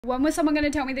When was someone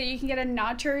gonna tell me that you can get a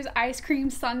nachos ice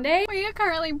cream sundae? We are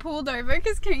currently pulled over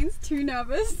because Kane's too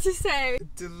nervous to say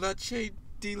De leche,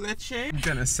 de leche? I'm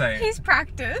gonna say it. he's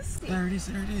practiced. There it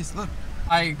is, look.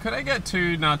 Could I get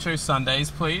 2 nacho sundaes,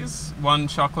 please? 1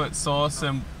 chocolate sauce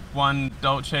and 1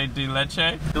 dulce de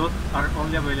leche. Those are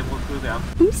only available through the app.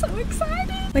 I'm so excited.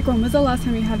 Like, when was the last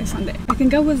time you had a sundae? I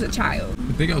think I was a child.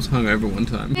 I think I was hungover one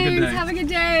time. Thanks, have a good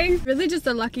day. Really just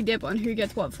a lucky dip on who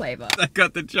gets what flavor. I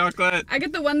got the chocolate. I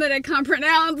get the one that I can't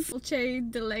pronounce. Dulce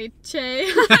de leche.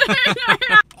 Look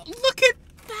at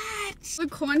that. The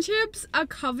corn chips are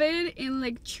covered in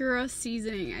like churro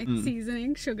seasoning.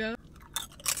 Seasoning, sugar.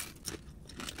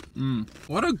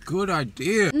 What a good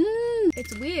idea.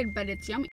 It's weird, but it's yummy.